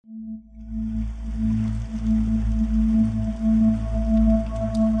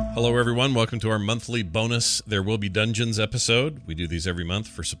Hello, everyone. Welcome to our monthly bonus There Will Be Dungeons episode. We do these every month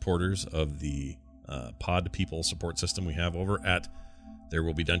for supporters of the Pod People support system we have over at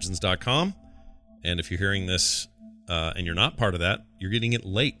therewillbedungeons.com. And if you're hearing this and you're not part of that, you're getting it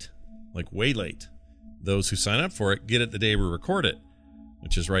late, like way late. Those who sign up for it get it the day we record it,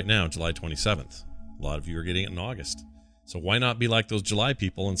 which is right now, July 27th. A lot of you are getting it in August. So why not be like those July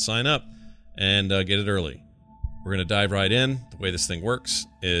people and sign up and get it early? We're going to dive right in. The way this thing works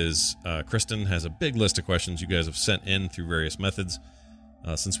is Kristen has a big list of questions you guys have sent in through various methods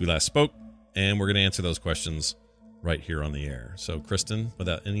since we last spoke, and we're going to answer those questions right here on the air. So, Kristen,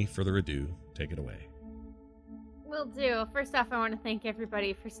 without any further ado, take it away. Will do. First off, I want to thank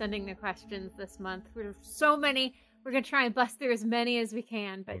everybody for sending the questions this month. There's so many. We're going to try and bust through as many as we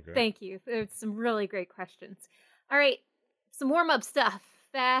can, but Thank you. There's some really great questions. All right, some warm-up stuff.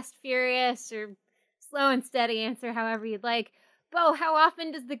 Fast, furious, or slow and steady answer, however you'd like. Bo, how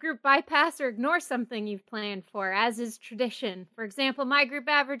often does the group bypass or ignore something you've planned for, as is tradition? For example, my group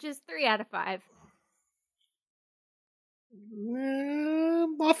average is 3 out of 5.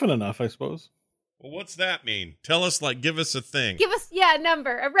 Often enough, I suppose. Well, what's that mean? Tell us, give us a thing. Give us, a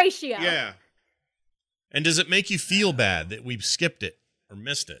number, a ratio. Yeah. And does it make you feel bad that we've skipped it or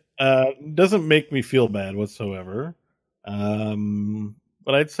missed it? Doesn't make me feel bad whatsoever.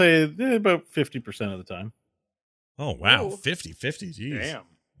 But I'd say about 50% of the time. Oh, wow. Ooh. 50-50. Geez. Damn.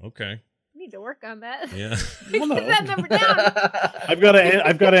 Okay. Need to work on that. Yeah. Well, no. Get that number down. I've got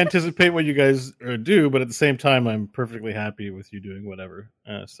to anticipate what you guys do, but at the same time, I'm perfectly happy with you doing whatever.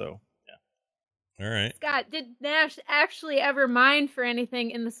 So, yeah. All right. Scott, did Nash actually ever mine for anything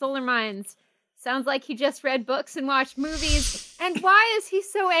in the Solar Mines? Sounds like he just read books and watched movies. And why is he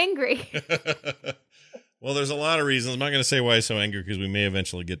so angry? Well, there's a lot of reasons. I'm not going to say why he's so angry because we may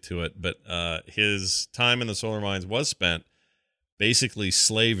eventually get to it. But his time in the Solar Mines was spent basically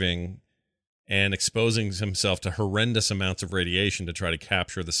slaving and exposing himself to horrendous amounts of radiation to try to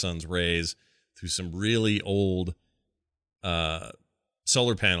capture the sun's rays through some really old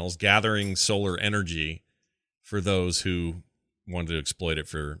solar panels, gathering solar energy for those who wanted to exploit it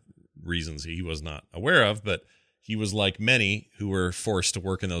for reasons he was not aware of. But he was like many who were forced to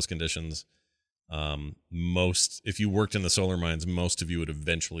work in those conditions. If you worked in the solar mines, most of you would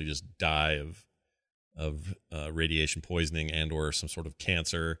eventually just die of radiation poisoning and or some sort of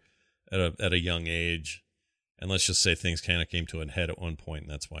cancer at a young age. And let's just say things kind of came to a head at one point,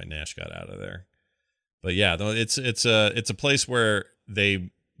 and that's why Nash got out of there. But yeah, it's a place where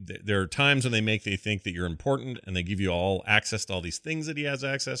there are times when they think that you're important, and they give you all access to all these things that he has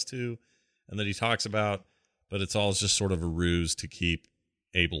access to and that he talks about, but it's all just sort of a ruse to keep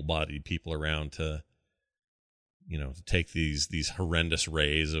able-bodied people around to take these horrendous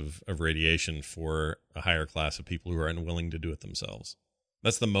rays of radiation for a higher class of people who are unwilling to do it themselves.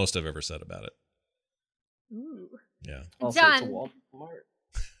 That's the most I've ever said about it. Ooh. Yeah. Also, John. it's a Walmart.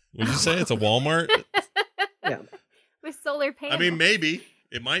 Would you say it's a Walmart? Yeah. With solar panels. I mean, maybe.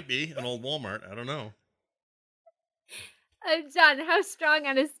 It might be an old Walmart. I don't know. John, how strong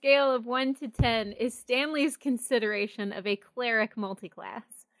on a scale of 1 to 10 is Stanley's consideration of a cleric multiclass?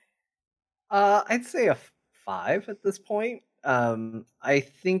 I'd say a 5 at this point. I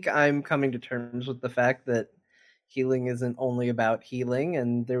think I'm coming to terms with the fact that healing isn't only about healing,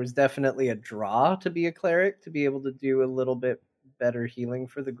 and there was definitely a draw to be a cleric, to be able to do a little bit better healing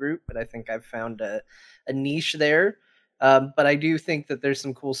for the group, but I think I've found a niche there. But I do think that there's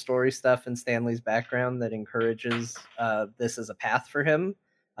some cool story stuff in Stanley's background that encourages this as a path for him.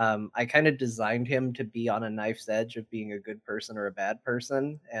 I kind of designed him to be on a knife's edge of being a good person or a bad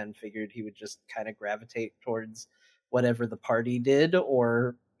person, and figured he would just kind of gravitate towards whatever the party did,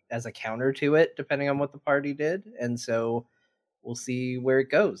 or as a counter to it, depending on what the party did. And so we'll see where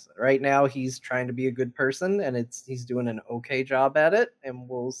it goes. Right now, he's trying to be a good person, and he's doing an okay job at it, and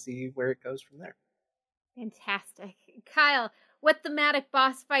we'll see where it goes from there. Fantastic. Kyle, with thematic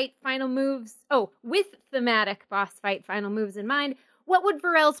boss fight final moves in mind, what would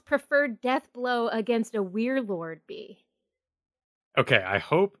Varel's preferred death blow against a Weir Lord be? Okay, I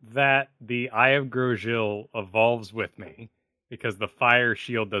hope that the Eye of Grosjean evolves with me, because the fire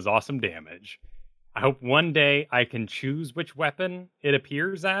shield does awesome damage. I hope one day I can choose which weapon it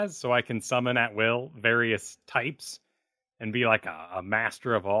appears as, so I can summon at will various types and be like a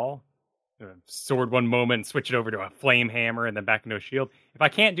master of all. Sword one moment, switch it over to a flame hammer, and then back into a shield. If I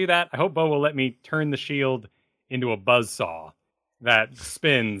can't do that, I hope Bo will let me turn the shield into a buzzsaw that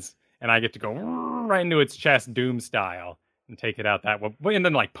spins, and I get to go right into its chest, Doom style, and take it out that way, and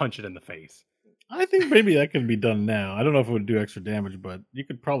then punch it in the face. I think maybe that can be done now. I don't know if it would do extra damage, but you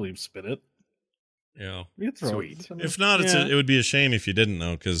could probably spin it. Yeah. You throw Sweet. If not, it would be a shame if you didn't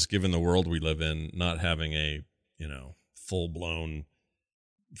know, because given the world we live in, not having a, full blown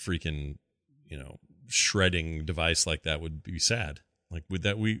freaking, shredding device like that would be sad. Like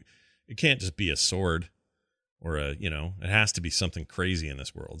it can't just be a sword or it has to be something crazy in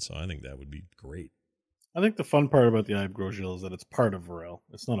this world. So I think that would be great. I think the fun part about the Eye of Grosjean is that it's part of Varel.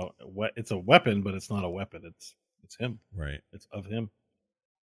 It's not it's a weapon, but it's not a weapon. It's him. Right. It's of him,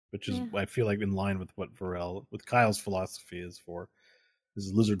 which is I feel like in line with what Varel, with Kyle's philosophy is for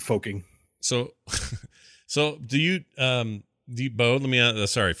his lizard folking. So, do you Bo? Let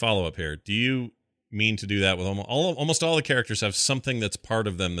me follow up here. Do you mean to do that with almost all the characters have something that's part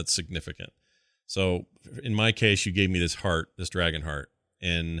of them that's significant? So in my case, you gave me this dragon heart.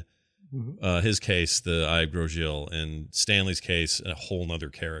 In his case, the Eye of Grosjean. In Stanley's case, a whole nother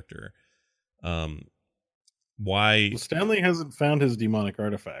character. Why? Well, Stanley hasn't found his demonic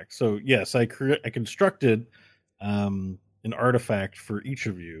artifact. So yes, I constructed an artifact for each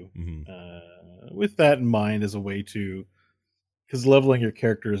of you with that in mind as a way to, because leveling your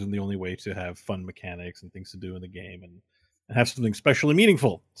character isn't the only way to have fun mechanics and things to do in the game and have something specially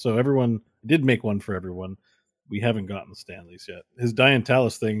meaningful. So everyone did make one for everyone. We haven't gotten Stanley's yet. His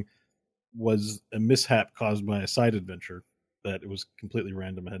Diantalis thing was a mishap caused by a side adventure that it was completely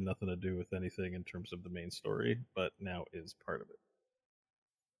random. It had nothing to do with anything in terms of the main story, but now is part of it.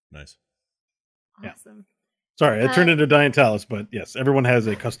 Nice. Awesome. Yeah. Sorry, I turned into Diantalis, but yes, everyone has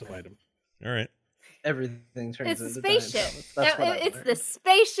a custom item. All right. Everything turns It's a into spaceship. It's the learned.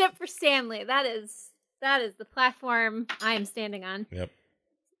 spaceship for Stanley. That is the platform I am standing on. Yep.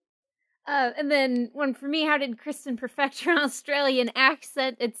 And then one for me, how did Kristen perfect her Australian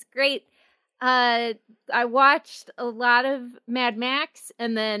accent? It's great. I watched a lot of Mad Max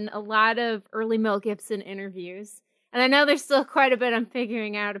and then a lot of early Mel Gibson interviews. And I know there's still quite a bit I'm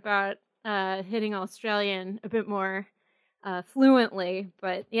figuring out about hitting Australian a bit more fluently.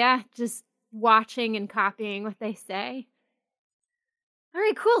 But yeah, just watching and copying what they say. All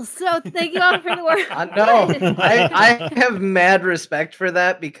right, cool. So thank you all for the work. No, I have mad respect for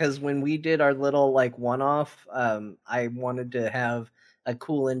that, because when we did our little one-off, I wanted to have a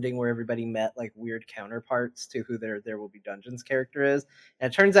cool ending where everybody met weird counterparts to who There Will Be Dungeons character is.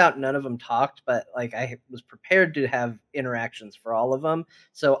 And it turns out none of them talked, but I was prepared to have interactions for all of them.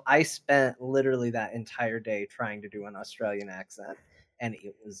 So I spent literally that entire day trying to do an Australian accent. And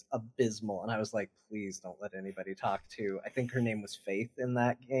it was abysmal. And I was like, please don't let anybody talk to, I think her name was Faith in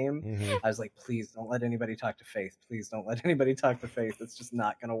that game. Mm-hmm. I was like, please don't let anybody talk to Faith. Please don't let anybody talk to Faith. It's just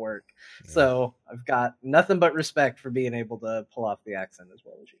not going to work. Yeah. So I've got nothing but respect for being able to pull off the accent as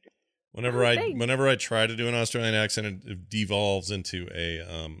well as you do. Whenever I try to do an Australian accent, it devolves into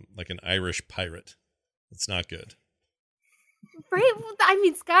an Irish pirate. It's not good. Right? I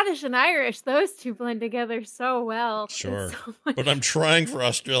mean, Scottish and Irish, those two blend together so well. Sure. But I'm trying for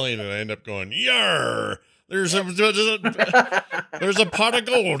Australian and I end up going, "Yar! There's a pot of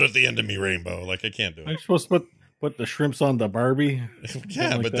gold at the end of me rainbow." I can't do it. I'm supposed to put the shrimps on the Barbie.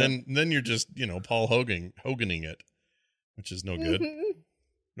 Yeah, but then you're just, Paul Hoganing it, which is no good.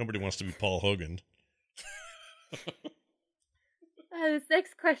 Nobody wants to be Paul Hogan. This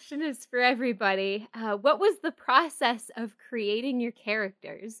next question is for everybody. What was the process of creating your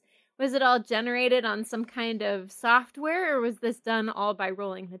characters? Was it all generated on some kind of software, or was this done all by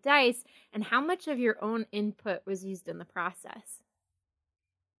rolling the dice? And how much of your own input was used in the process?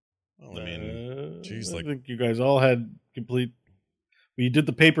 Well, I mean, I think you guys all had complete. We did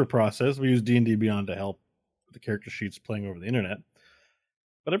the paper process. We used D&D Beyond to help with the character sheets playing over the internet.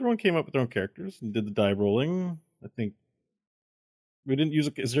 But everyone came up with their own characters and did the die rolling. I think we didn't use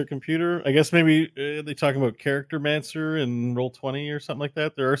is there a computer? I guess maybe they talk about Charactermancer and Roll20 or something like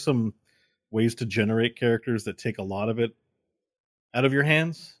that. There are some ways to generate characters that take a lot of it out of your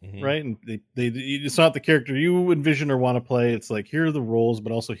hands, right? And they it's not the character you envision or want to play. It's like, here are the roles,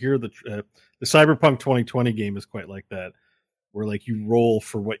 but also here are the Cyberpunk 2020 game is quite like that, where you roll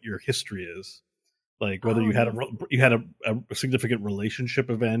for what your history is. Whether you had a significant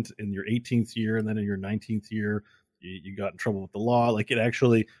relationship event in your 18th year, and then in your 19th year you got in trouble with the law. It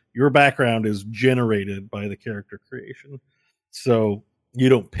actually, your background is generated by the character creation, so you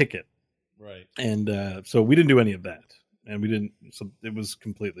don't pick it, right? And so we didn't do any of that, and we didn't. So it was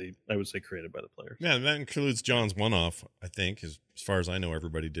completely, I would say, created by the players. Yeah, and that includes John's one-off. I think, as far as I know,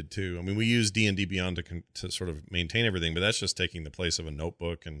 everybody did too. I mean, we use D&D Beyond to sort of maintain everything, but that's just taking the place of a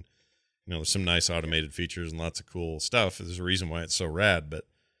notebook, and there's some nice automated features and lots of cool stuff. There's a reason why it's so rad, but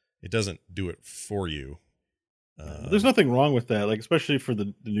it doesn't do it for you. There's nothing wrong with that, like especially for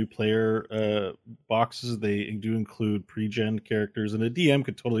the new player boxes. They do include pre-gen characters, and a DM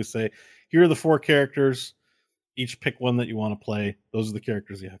could totally say, "Here are the 4 characters. Each pick one that you want to play. Those are the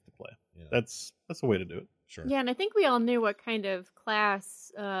characters you have to play." Yeah. That's a way to do it. Sure. Yeah, and I think we all knew what kind of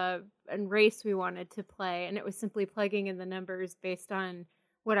class and race we wanted to play, and it was simply plugging in the numbers based on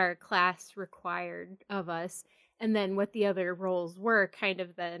what our class required of us, and then what the other roles were kind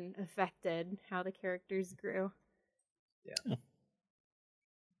of then affected how the characters grew. Yeah.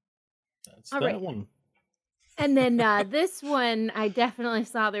 That's All that right. one. And then this one, I definitely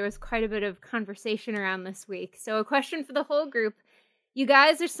saw there was quite a bit of conversation around this week. So a question for the whole group. You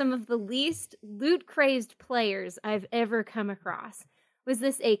guys are some of the least loot-crazed players I've ever come across. Was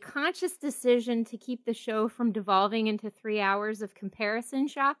this a conscious decision to keep the show from devolving into 3 hours of comparison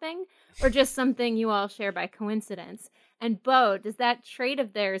shopping, or just something you all share by coincidence? And Bo, does that trait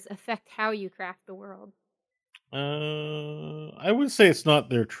of theirs affect how you craft the world? I would say it's not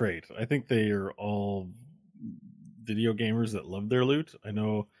their trait. I think they are all video gamers that love their loot. I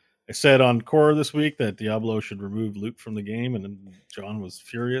know I said on Core this week that Diablo should remove loot from the game, and then John was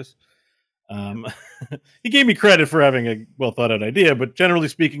furious. He gave me credit for having a well thought out idea, but generally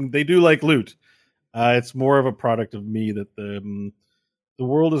speaking, they do like loot. It's more of a product of me that the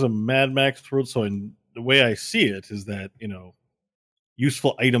world is a Mad Max world. So the way I see it is that,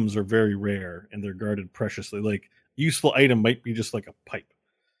 useful items are very rare and they're guarded preciously. Like useful item might be just like a pipe,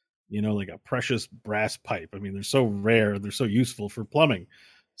 like a precious brass pipe. I mean, they're so rare, they're so useful for plumbing.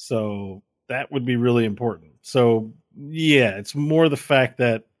 So that would be really important. So yeah, it's more the fact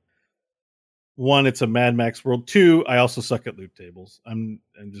that 1, it's a Mad Max world. 2, I also suck at loot tables. I'm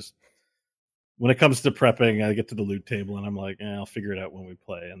just, when it comes to prepping, I get to the loot table and I'm like, I'll figure it out when we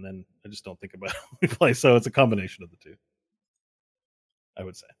play. And then I just don't think about it when we play. So it's a combination of the two, I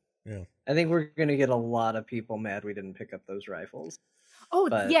would say. Yeah. I think we're going to get a lot of people mad we didn't pick up those rifles. Oh,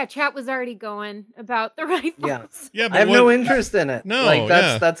 But- yeah, chat was already going about the rifles. Yeah. But I have no interest in it. No, like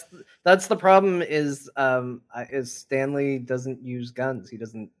yeah. that's the problem. Is Stanley doesn't use guns.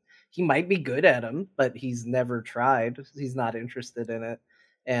 He might be good at them, but he's never tried. He's not interested in it.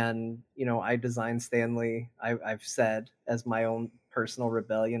 And I designed Stanley. I've said as my own personal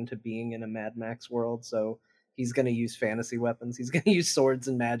rebellion to being in a Mad Max world. So he's going to use fantasy weapons. He's going to use swords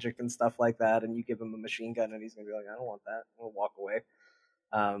and magic and stuff like that. And you give him a machine gun, and he's going to be like, I don't want that. I'll walk away.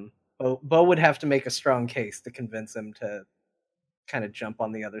 Bo would have to make a strong case to convince him to kind of jump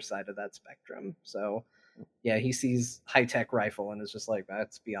on the other side of that spectrum. So yeah, he sees high-tech rifle and is just like,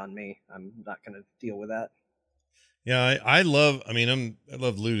 that's beyond me. I'm not going to deal with that. Yeah, I love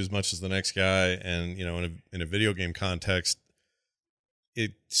loot as much as the next guy, and in a video game context,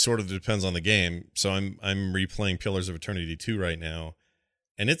 it sort of depends on the game. So I'm replaying Pillars of Eternity 2 right now,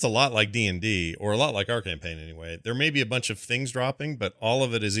 and it's a lot like D&D, or a lot like our campaign anyway. There may be a bunch of things dropping, but all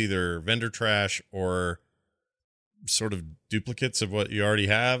of it is either vendor trash or sort of duplicates of what you already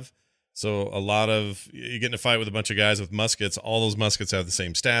have. So a lot of, you get in a fight with a bunch of guys with muskets. All those muskets have the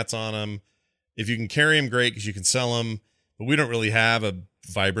same stats on them. If you can carry them, great, because you can sell them. But we don't really have a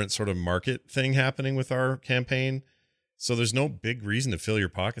vibrant sort of market thing happening with our campaign. So there's no big reason to fill your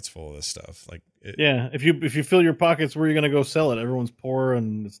pockets full of this stuff. If you fill your pockets, where are you going to go sell it? Everyone's poor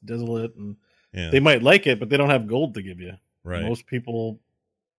and it's desolate, and Yeah. they might like it, but they don't have gold to give you. Right. Most people,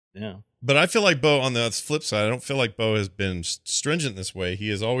 yeah. But I feel like Bo, on the flip side, I don't feel like Bo has been stringent this way. He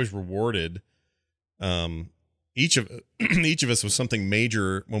has always rewarded each of us with something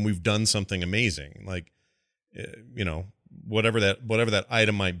major when we've done something amazing. Like, whatever that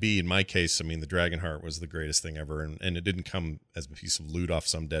item might be. In my case, I mean, the Dragonheart was the greatest thing ever, and it didn't come as a piece of loot off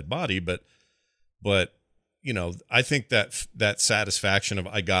some dead body, but I think that satisfaction of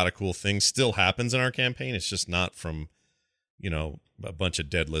I got a cool thing still happens in our campaign. It's just not from a bunch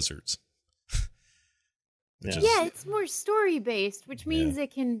of dead lizards. Yeah, it's more story based, which means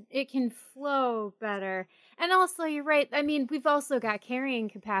it can flow better. And also, you're right. I mean, we've also got carrying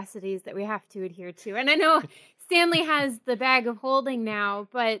capacities that we have to adhere to. And I know Stanley has the bag of holding now,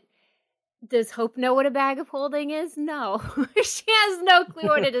 but does Hope know what a bag of holding is? No. She has no clue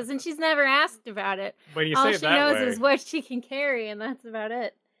what it is, and she's never asked about it. But you All say she it that knows way. is what she can carry, and that's about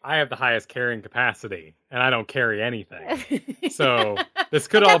it. I have the highest carrying capacity, and I don't carry anything. So this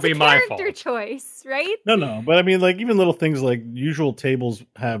could all be my fault. Character choice, right? No, but I mean, like, even little things like usual tables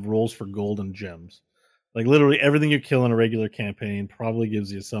have rolls for gold and gems. Like, literally everything you kill in a regular campaign probably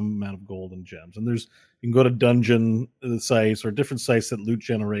gives you some amount of gold and gems. And you can go to dungeon sites or different sites that loot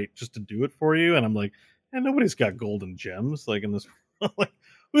generate just to do it for you. And I'm like, nobody's got gold and gems like in this. Like,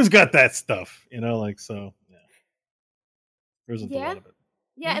 who's got that stuff? So yeah, there's a lot of it.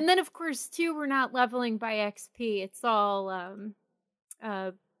 Yeah, and then of course too, we're not leveling by XP. It's all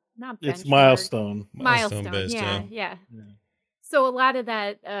not It's benchmark. milestone. Based, Yeah. So a lot of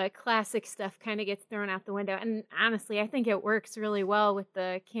that classic stuff kind of gets thrown out the window. And honestly, I think it works really well with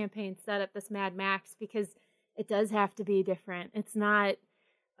the campaign setup, this Mad Max, because it does have to be different. It's not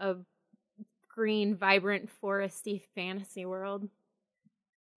a green, vibrant, foresty fantasy world.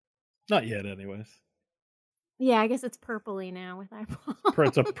 Not yet, anyways. Yeah, I guess it's purpley now with eyeballs.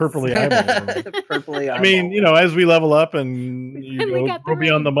 It's a purpley eyeball. Purpley eyeball. I mean, as we level up and you Finally go got the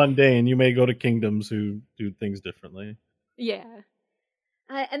beyond the ring. mundane, you may go to kingdoms who do things differently. Yeah.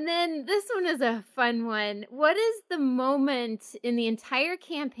 And then this one is a fun one. What is the moment in the entire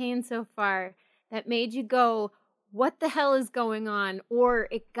campaign so far that made you go, what the hell is going on? Or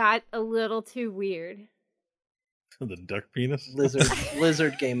it got a little too weird? The duck penis?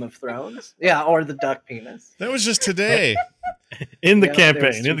 Lizard Game of Thrones. Yeah, or the duck penis. That was just today. In the Yeah,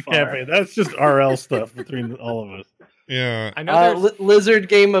 campaign. too In the far. campaign. That's just RL stuff between all of us. Yeah. I know there's Lizard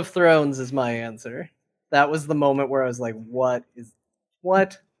Game of Thrones is my answer. That was the moment where I was like, what?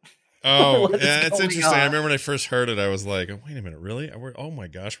 Oh, What is yeah, it's going interesting. I on? remember when I first heard it, I was like, oh, wait a minute, really? Oh my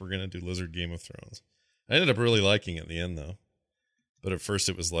gosh, we're going to do Lizard Game of Thrones. I ended up really liking it in the end, though. But at first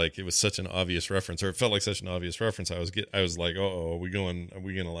it was such an obvious reference, or it felt like such an obvious reference. I was like, are we going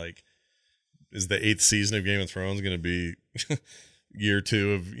to like, is the 8th season of Game of Thrones going to be year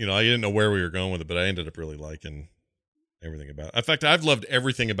 2 of, I didn't know where we were going with it, but I ended up really liking everything about it. In fact, I've loved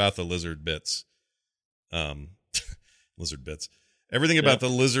everything about the lizard bits. Lizard bits. Everything about the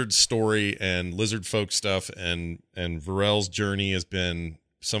lizard story and lizard folk stuff and Varel's journey has been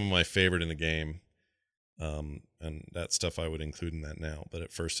some of my favorite in the game. And that stuff I would include in that now. But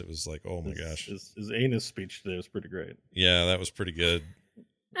at first it was like, oh my gosh. His anus speech today was pretty great. Yeah, that was pretty good.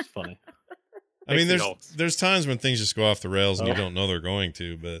 It's funny. I mean, Pixie Hulks. there's times when things just go off the rails and you Oh. don't know they're going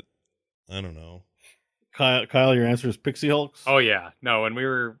to, but I don't know. Kyle, your answer is Pixie Hulks? Oh yeah, no, and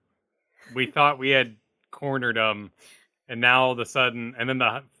we thought we had cornered them, and now all of a sudden, and then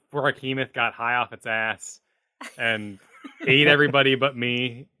the Behemoth got high off its ass and ate everybody but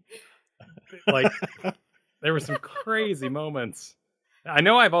me. Like, there were some crazy moments. I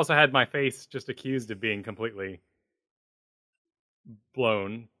know I've also had my face just accused of being completely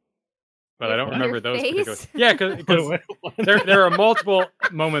blown, but I don't Your remember those face? particular. Yeah, because there are multiple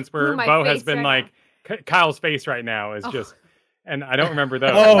moments where Blew my Bo has face been right like, Kyle's face right now is Oh. just, and I don't remember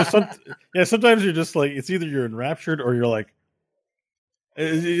those. Oh, sometimes you're just like, it's either you're enraptured or you're like,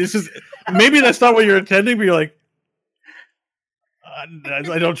 it's just, maybe that's not what you're intending, but you're like,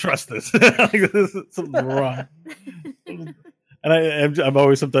 I don't trust this. Like, this is something wrong. And I'm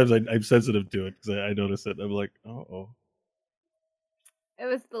always, sometimes I'm sensitive to it because I notice it. I'm like, oh. It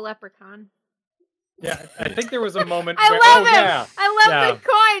was the leprechaun. Yeah, I think there was a moment. I where, love oh, him. Yeah. I love the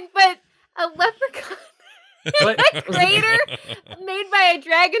coin, but a leprechaun But, a crater made by a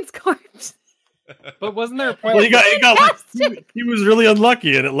dragon's corpse. but wasn't there a point? Well, Fantastic. he was really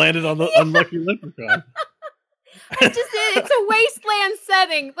unlucky and it landed on the unlucky leprechaun. It's a wasteland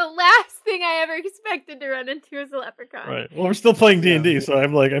setting. The last thing I ever expected to run into is a leprechaun. Right. Well, we're still playing D&D, so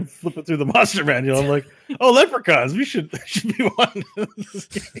I'm flipping through the monster manual. I'm like, oh, leprechauns. We should be one.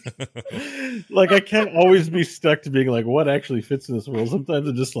 Like, I can't always be stuck to being like, what actually fits in this world. Sometimes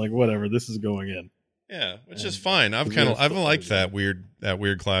I'm just like, whatever, this is going in. Yeah, which is And fine. I've the real liked stuff that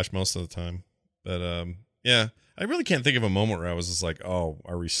weird clash most of the time. But yeah, I really can't think of a moment where I was just like, oh,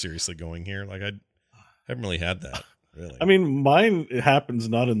 are we seriously going here? Like, I haven't really had that. Really. I mean, mine, it happens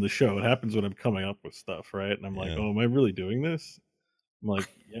not in the show. It happens when I'm coming up with stuff, right? And I'm like, Yeah. oh, am I really doing this? I'm like,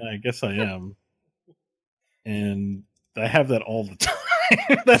 yeah, I guess I am. And I have that all the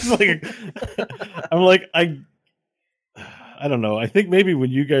time. That's like, I'm like, I don't know. I think maybe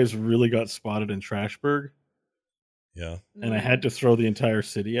when you guys really got spotted in Trashburg yeah. and I had to throw the entire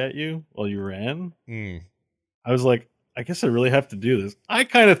city at you while you ran, Mm. I was like, I guess I really have to do this. I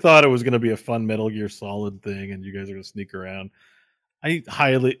kind of thought it was going to be a fun Metal Gear Solid thing, and you guys are going to sneak around. This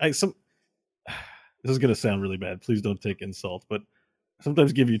is going to sound really bad. Please don't take insult, but I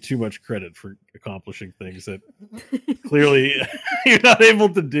sometimes give you too much credit for accomplishing things that clearly you're not able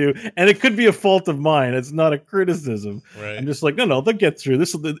to do, and it could be a fault of mine. It's not a criticism. Right. I'm just like, no, they'll get through.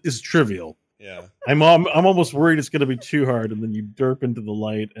 This is trivial. Yeah. I'm almost worried it's going to be too hard, and then you derp into the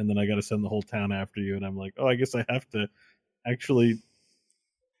light, and then I got to send the whole town after you, and I'm like, oh, I guess I have to actually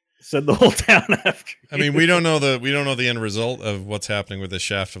send the whole town after you. I mean, we don't know the end result of what's happening with the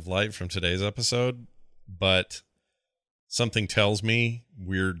shaft of light from today's episode, but something tells me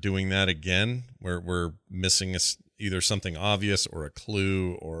we're doing that again. We're missing either something obvious or a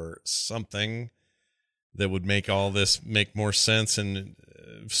clue or something, that would make all this make more sense and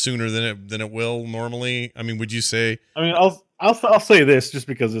sooner than it will normally? I mean, would you say? I mean, I'll say this just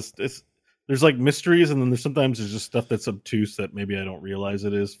because it's there's like mysteries, and then there's just stuff that's obtuse that maybe I don't realize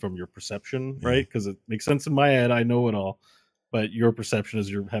it is from your perception, right? Because it makes sense in my head, I know it all, but your perception is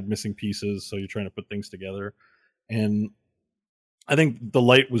you have missing pieces, so you're trying to put things together. And I think the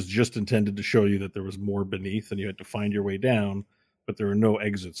light was just intended to show you that there was more beneath, and you had to find your way down, but there are no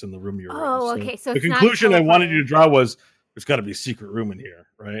exits in the room you're in. Oh, okay. So the it's not conclusion I wanted teleporter. you to draw was there's got to be a secret room in here,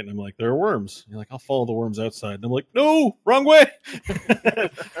 right? And I'm like, there are worms. You're like, I'll follow the worms outside. And I'm like, no, wrong way. Well,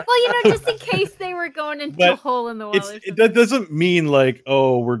 just in case they were going into But a hole in the wall. that doesn't mean like,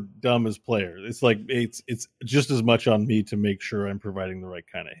 oh, we're dumb as players. It's like it's just as much on me to make sure I'm providing the right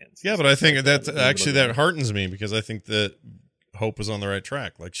kind of hints. Yeah, but I think that heartens me, because I think that Hope was on the right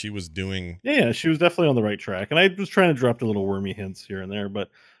track. Like, she was doing. Yeah, she was definitely on the right track, and I was trying to drop the little wormy hints here and there, but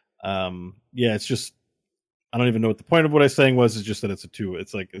yeah, it's just. I don't even know what the point of what I was saying was. It's just that it's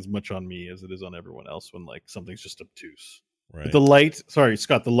it's like as much on me as it is on everyone else when like something's just obtuse. Right. But the light, sorry,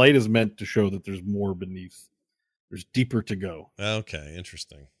 Scott, the light is meant to show that there's more beneath. There's deeper to go. Okay,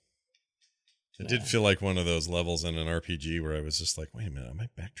 interesting. It did feel like one of those levels in an RPG where I was just like, wait a minute, am I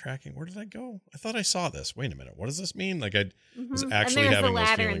backtracking? Where did I go? I thought I saw this. Wait a minute, what does this mean? Like I was actually and having there's a those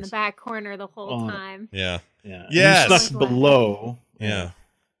ladder feelings. in the back corner the whole time. Yeah. Yeah. Yes. You stuck below. Yeah.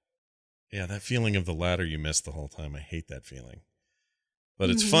 Yeah, that feeling of the ladder you missed the whole time. I hate that feeling. But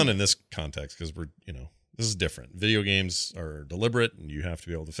it's fun in this context because this is different. Video games are deliberate and you have to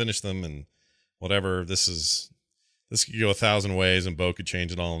be able to finish them and whatever. This could go 1,000 ways and Bo could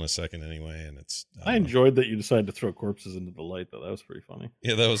change it all in a second anyway. And I enjoyed that you decided to throw corpses into the light, though. That was pretty funny.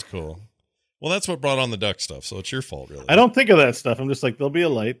 Yeah, that was cool. Well, that's what brought on the duck stuff, so it's your fault, really. I don't think of that stuff. I'm just like, there'll be a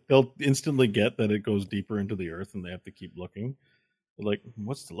light. They'll instantly get that it goes deeper into the earth and they have to keep looking. Like,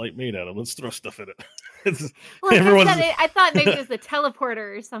 what's the light made out of? Let's throw stuff in it. I thought maybe it was the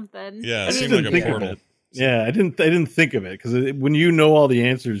teleporter or something. Yeah, it seemed like a portal. Yeah, I didn't think of it because when you know all the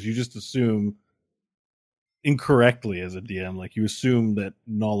answers, you just assume incorrectly as a DM. Like you assume that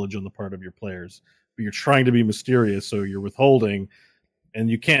knowledge on the part of your players, but you're trying to be mysterious, so you're withholding, and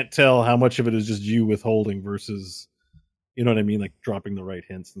you can't tell how much of it is just you withholding versus, you know what I mean, like dropping the right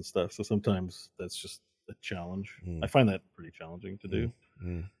hints and stuff. So sometimes that's just a challenge. I find that pretty challenging to do.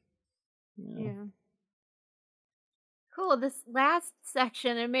 Yeah. Cool. This last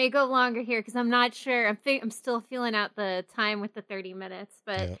section, it may go longer here because I'm not sure. I'm still feeling out the time with the 30 minutes,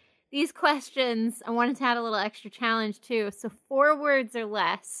 but these questions, I wanted to add a little extra challenge too. So 4 words or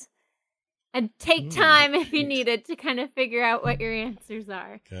less, and take time if you need it to kind of figure out what your answers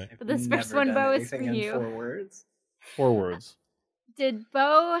are. Okay. But this first one, Bo, is for you. 4 words. 4 words. Did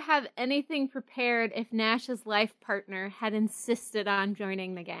Bo have anything prepared if Nash's life partner had insisted on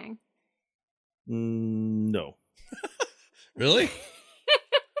joining the gang? No. Really?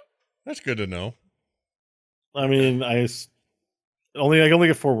 That's good to know. I mean, I only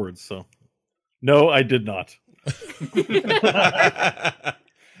get 4 words, so no, I did not.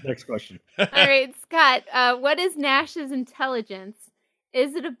 Next question. All right, Scott. What is Nash's intelligence?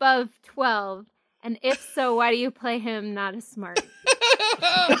 Is it above 12? And if so, why do you play him not as smart?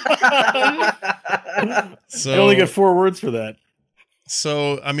 So I only get 4 words for that.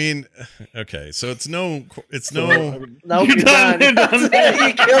 So I mean, okay. So it's no. No, you're done. Oh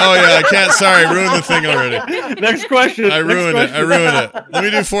yeah, I can't. Sorry, I ruined the thing already. Next question. I ruined it. Let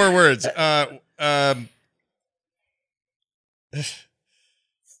me do 4 words. It's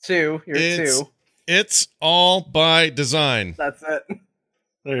 2. You're 2. It's all by design. That's it.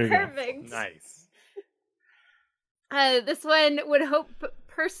 There you go. Perfect. Nice. This one would Hope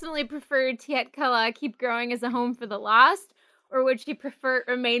personally prefer Tiet Kala keep growing as a home for the lost, or would she prefer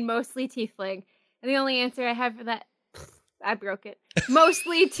remain mostly tiefling? And the only answer I have for that, I broke it.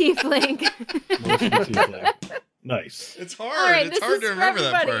 Mostly tiefling. Mostly tiefling. Nice. It's hard. Right, it's hard to remember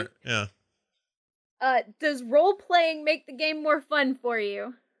that part. Yeah. Does role playing make the game more fun for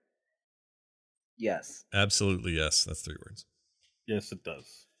you? Yes. Absolutely yes. That's 3 words. Yes, it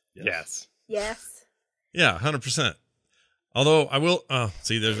does. Yes. Yes. Yeah, 100%. Although I will. Oh,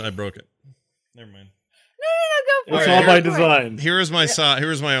 see, I broke it. Never mind. No, go for It's it. all by design. Here's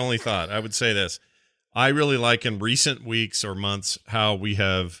my only thought. I would say this. I really like in recent weeks or months how we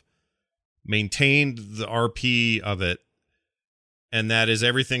have maintained the RP of it, and that is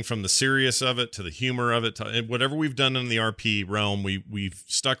everything from the serious of it to the humor of it to whatever we've done in the RP realm. We've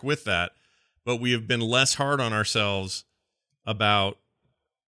stuck with that, but we have been less hard on ourselves about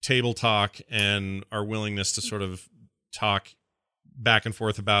table talk and our willingness to sort of talk back and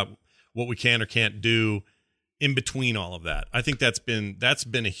forth about what we can or can't do in between all of that. I think that's been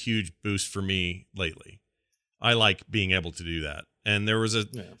a huge boost for me lately. I like being able to do that. And there was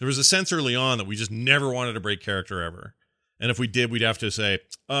a sense early on that we just never wanted to break character ever. And if we did, we'd have to say,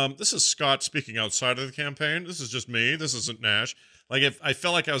 this is Scott speaking outside of the campaign. This is just me. This isn't Nash. Like, if I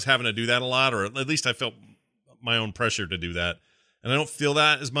felt like I was having to do that a lot, or at least I felt my own pressure to do that. And I don't feel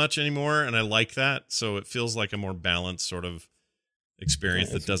that as much anymore, and I like that. So it feels like a more balanced sort of experience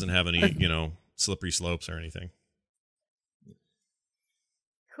that doesn't have any, slippery slopes or anything.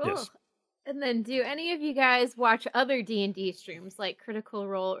 Cool. Yes. And then, do any of you guys watch other D&D streams like Critical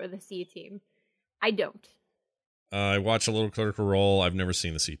Role or the C Team? I don't. I watch a little Critical Role. I've never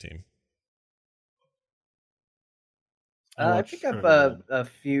seen the C Team. I pick up a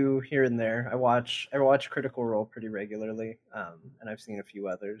few here and there. I watch Critical Role pretty regularly, and I've seen a few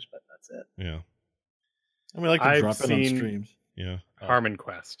others, but that's it. Yeah. I mean, I like to drop in on streams. Yeah. Harmon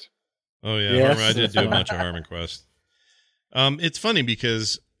Quest. Oh, yeah. Yes. I did do a bunch of Harmon Quest. It's funny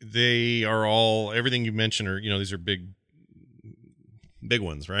because they are all, everything you mentioned are, these are big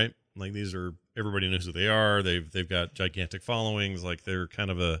ones, right? Like, these are, everybody knows who they are. They've got gigantic followings. Like, they're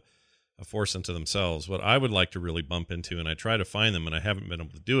kind of a force unto themselves. What I would like to really bump into, and I try to find them and I haven't been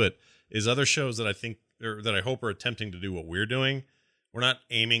able to do it, is other shows that I think, or that I hope are attempting to do what we're doing. We're not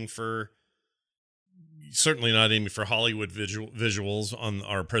aiming for, certainly not aiming for Hollywood visuals on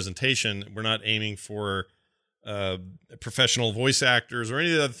our presentation. We're not aiming for professional voice actors or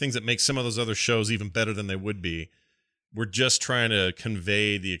any of the other things that make some of those other shows even better than they would be. We're just trying to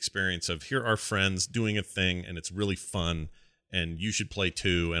convey the experience of, here are friends doing a thing and it's really fun and you should play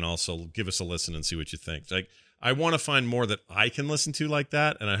too, and also give us a listen and see what you think. Like, I want to find more that I can listen to like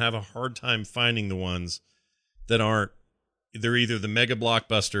that, and I have a hard time finding the ones that aren't, they're either the mega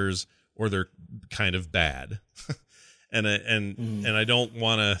blockbusters or they're kind of bad. And I don't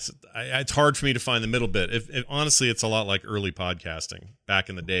want to. It's hard for me to find the middle bit. If honestly, it's a lot like early podcasting back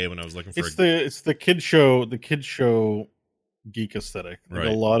in the day when I was looking for. It's the kid show geek aesthetic. Like, right.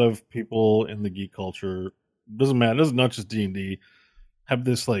 A lot of people in the geek culture, doesn't matter. It's not just D&D. Have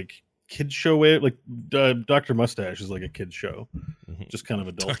this like kid show way. Like Dr. Mustache is like a kid show, just kind of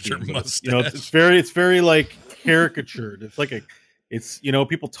adult. Dr. Mustache. It's very like caricatured. It's like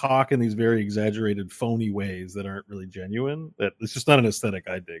people talk in these very exaggerated, phony ways that aren't really genuine. That it's just not an aesthetic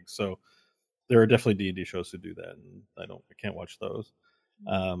I dig. So there are definitely D&D shows who do that, and I can't watch those.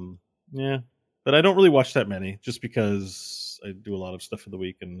 Yeah, but I don't really watch that many, just because I do a lot of stuff for the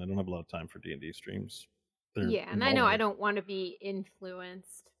week, and I don't have a lot of time for D&D streams. And I know I don't want to be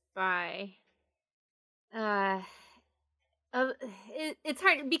influenced by. It's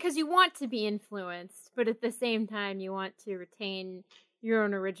hard because you want to be influenced, but at the same time you want to retain your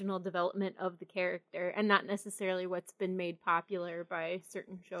own original development of the character and not necessarily what's been made popular by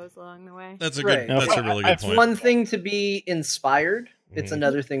certain shows along the way. That's a good. That's a really good point. It's one thing to be inspired; it's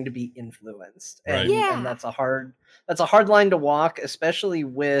another thing to be influenced, and, and that's a hard line to walk, especially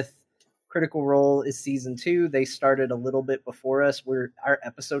with Critical Role is season 2. They started a little bit before us. Our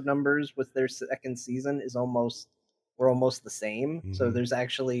episode numbers with their second season we're almost the same. So there's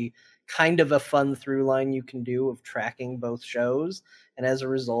actually kind of a fun through line you can do of tracking both shows. And as a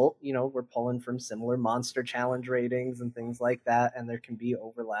result, we're pulling from similar Monster Challenge ratings and things like that. And there can be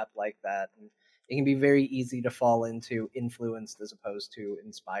overlap like that. And it can be very easy to fall into influenced as opposed to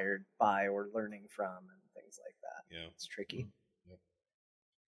inspired by or learning from and things like that. Yeah. It's tricky.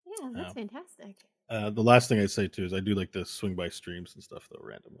 Yeah, that's fantastic. The last thing I'd say too is I do like to swing by streams and stuff though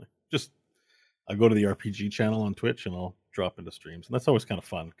randomly. Just I go to the RPG channel on Twitch and I'll drop into streams, and that's always kind of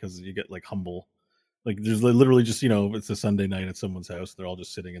fun because you get like humble, like there's literally just it's a Sunday night at someone's house. They're all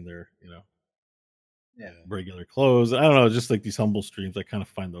just sitting in their regular clothes. I don't know, just like these humble streams. I kind of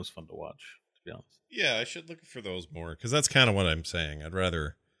find those fun to watch, to be honest. Yeah, I should look for those more because that's kind of what I'm saying. I'd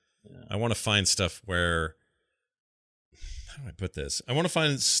rather. I want to find stuff where. How do I put this? I want to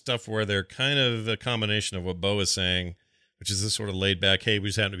find stuff where they're kind of a combination of what Bo is saying, which is this sort of laid back, hey, we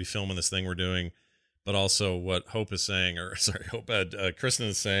just happen to be filming this thing we're doing, but also what Hope is saying, or sorry, Kristen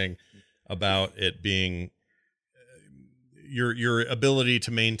is saying about it being your ability to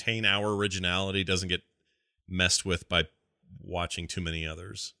maintain our originality doesn't get messed with by watching too many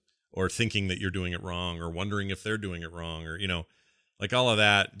others or thinking that you're doing it wrong or wondering if they're doing it wrong or, like all of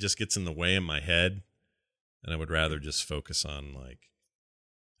that just gets in the way in my head. And I would rather just focus on, like,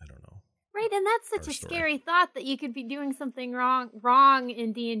 I don't know. Right, and that's such a scary thought that you could be doing something wrong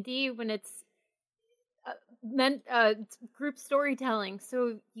in D&D when it's group storytelling.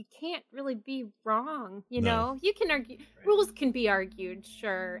 So you can't really be wrong, you know? You can argue. Right. Rules can be argued,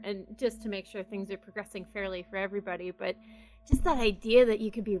 sure, and just to make sure things are progressing fairly for everybody. But just that idea that you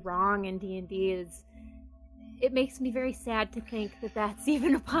could be wrong in D&D it makes me very sad to think that that's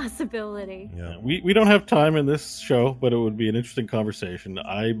even a possibility. Yeah. We don't have time in this show, but it would be an interesting conversation.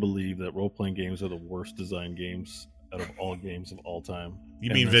 I believe that role-playing games are the worst designed games out of all games of all time. You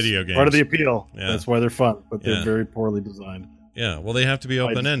And mean that's video games? Part of the appeal. Yeah. That's why they're fun, but they're Yeah. very poorly designed. Yeah. Well, they have to be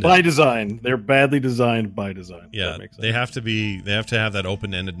open-ended. By design. They're badly designed by design. if Yeah, that makes sense. they have to have that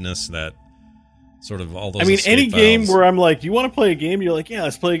open-endedness, that sort of all those. I mean, escape any game valves. where I'm like, you want to play a game? You're like, yeah,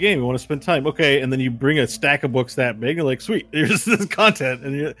 let's play a game. You want to spend time? Okay. And then you bring a stack of books that big. You're like, sweet, here's this content.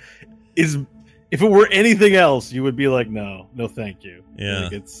 And if it were anything else, you would be like, no, thank you. Yeah.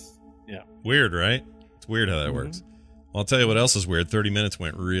 Like it's Weird, right? It's weird how that Mhm. works. Well, I'll tell you what else is weird. 30 minutes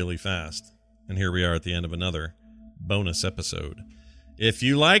went really fast. And here we are at the end of another bonus episode. If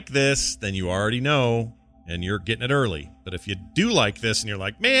you like this, then you already know, and you're getting it early. But if you do like this and you're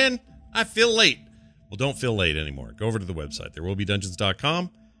like, man, I feel late. Well, don't feel late anymore. Go over to the website. Therewillbedungeons.com.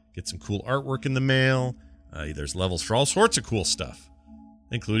 Get some cool artwork in the mail. There's levels for all sorts of cool stuff,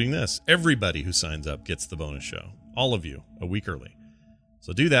 including this. Everybody who signs up gets the bonus show. All of you, a week early.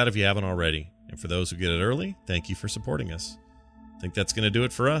 So do that if you haven't already. And for those who get it early, thank you for supporting us. I think that's going to do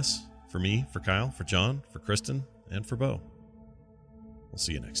it for us. For me, for Kyle, for John, for Kristen, and for Bo. We'll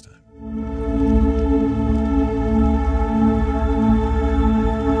see you next time.